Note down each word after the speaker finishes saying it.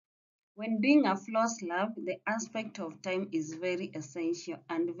When doing a floor slab, the aspect of time is very essential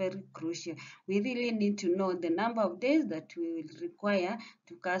and very crucial. We really need to know the number of days that we will require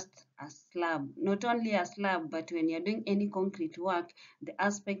to cast a slab. Not only a slab, but when you're doing any concrete work, the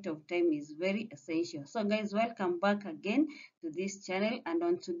aspect of time is very essential. So guys, welcome back again to this channel. And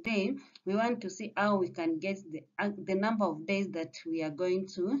on today, we want to see how we can get the number of days that we are going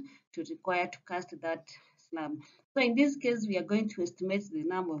to require to cast that slab. So in this case, we are going to estimate the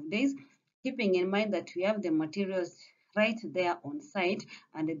number of days, keeping in mind that we have the materials right there on site,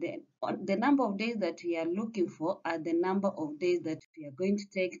 and the number of days that we are looking for are the number of days that we are going to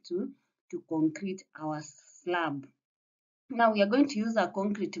take to concrete our slab. Now we are going to use a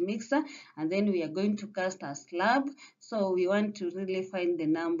concrete mixer, and then we are going to cast a slab. So we want to really find the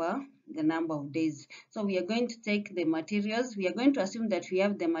number of days. So we are going to take the materials. We are going to assume that we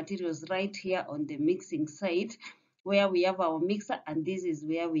have the materials right here on the mixing site, where we have our mixer, and this is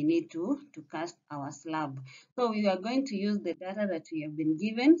where we need to cast our slab. So we are going to use the data that we have been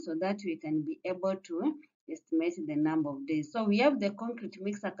given so that we can be able to estimate the number of days. So we have the concrete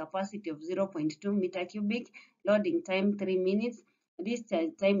mixer capacity of 0.2 meter cubic, loading time 3 minutes,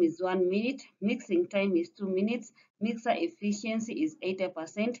 discharge time is 1 minute, mixing time is 2 minutes, mixer efficiency is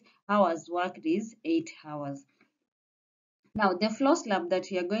 80%, hours worked is 8 hours. Now the floor slab that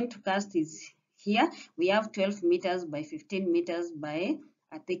we are going to cast is here. We have 12 meters by 15 meters by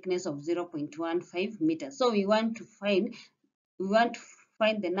a thickness of 0.15 meters. So we want to find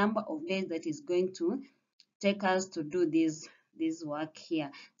the number of days that is going to take us to do this work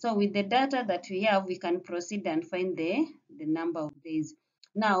here. So with the data that we have, we can proceed and find the number of days.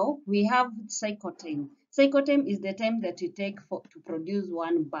 Now we have cycle time. Cycle time is the time that you take to produce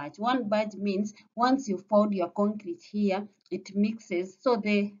one batch. One batch means once you've poured your concrete here, it mixes. So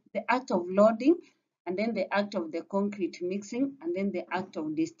the act of loading, and then the act of the concrete mixing, and then the act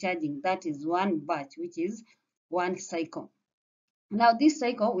of discharging, that is one batch, which is one cycle. Now this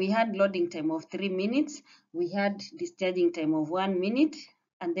cycle, we had loading time of 3 minutes, we had discharging time of 1 minute,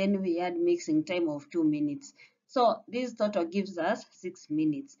 and then we had mixing time of 2 minutes. So this total gives us 6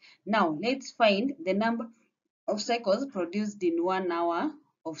 minutes. Now let's find the number of cycles produced in 1 hour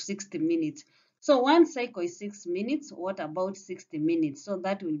of 60 minutes. So one cycle is 6 minutes. What about 60 minutes? So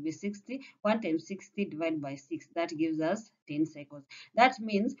that will be 60. 1 times 60 divided by 6. That gives us 10 cycles. That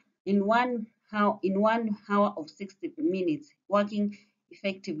means in 1 hour of 60 minutes working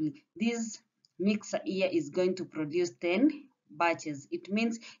effectively, this mixer here is going to produce 10 batches. It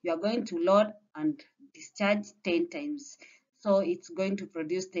means you are going to load and discharge 10 times. So it's going to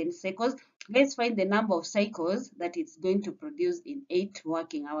produce 10 cycles. Let's find the number of cycles that it's going to produce in 8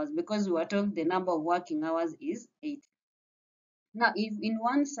 working hours, because we were told the number of working hours is 8. Now, if in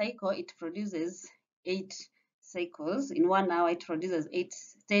one cycle it produces 8 cycles, in 1 hour it produces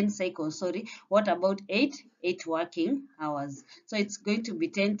 10 cycles, sorry. What about 8 working hours? So it's going to be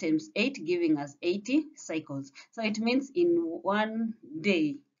 10 times 8, giving us 80 cycles. So it means in one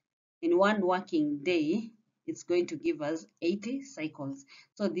working day, it's going to give us 80 cycles.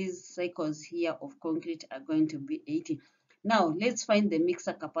 So these cycles here of concrete are going to be 80. Now let's find the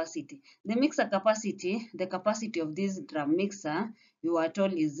mixer capacity. The mixer capacity, the capacity of this drum mixer, you are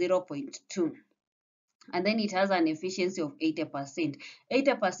told is 0.2. And then it has an efficiency of 80%.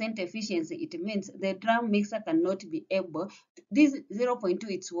 80% efficiency, it means the drum mixer cannot be able this 0.2,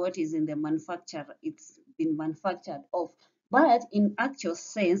 it's what is in the manufacturer, it's been manufactured of. But in actual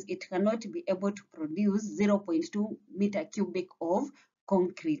sense, it cannot be able to produce 0.2 meter cubic of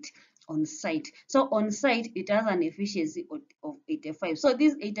concrete on site. So on site, it has an efficiency of 85. So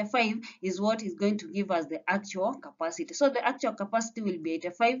this 85 is what is going to give us the actual capacity. So the actual capacity will be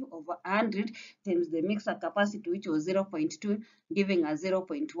 85 over 100 times the mixer capacity, which was 0.2, giving us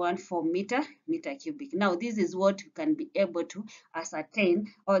 0.14 meter cubic. Now this is what you can be able to ascertain,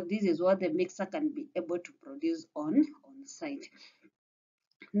 or this is what the mixer can be able to produce on site.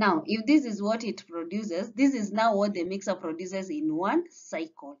 Now, if this is what it produces, this is now what the mixer produces in one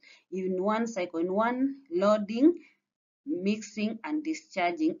cycle. In one loading, mixing, and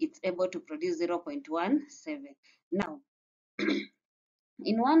discharging, it's able to produce 0.17. Now,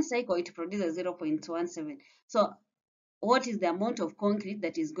 in one cycle, it produces 0.17. So, what is the amount of concrete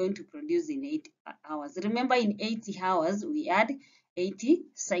that is going to produce in 8 hours? Remember, in 80 hours, we had 80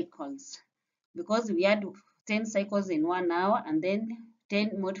 cycles, because we had 10 cycles in 1 hour, and then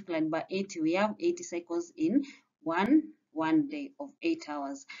 10 multiplied by 80, we have 80 cycles in one day of 8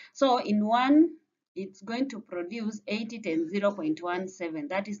 hours. So in one, it's going to produce 80 times 0.17,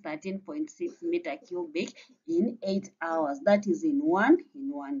 that is 13.6 meter cubic in 8 hours. That is in one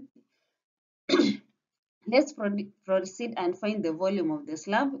day. Let's proceed and find the volume of the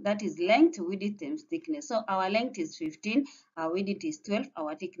slab. That is length, width times thickness. So our length is 15, our width is 12,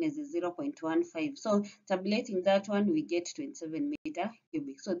 our thickness is 0.15. So tabulating that one, we get 27 meter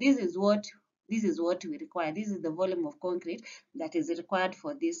cubic. So this is what we require. This is the volume of concrete that is required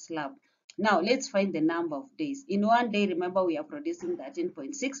for this slab. Now let's find the number of days. In one day, remember we are producing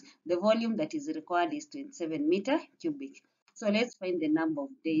 13.6. The volume that is required is 27 meter cubic. So let's find the number of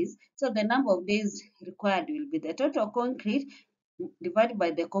days. So the number of days required will be the total concrete divided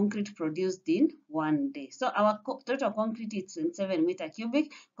by the concrete produced in one day. So our total concrete is 27 meter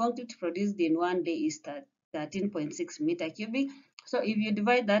cubic. Concrete produced in one day is 13.6 meter cubic. So if you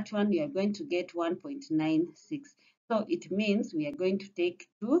divide that one, you are going to get 1.96. So it means we are going to take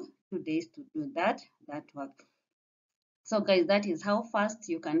two days to do that work. So guys, that is how fast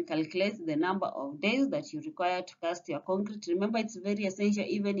you can calculate the number of days that you require to cast your concrete. Remember, it's very essential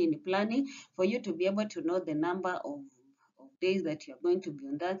even in planning for you to be able to know the number of days that you're going to be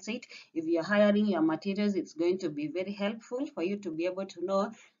on that site. If you're hiring your materials, it's going to be very helpful for you to be able to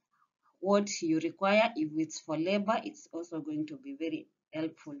know what you require. If it's for labor, it's also going to be very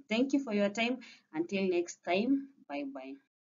helpful. Thank you for your time. Until next time, bye bye.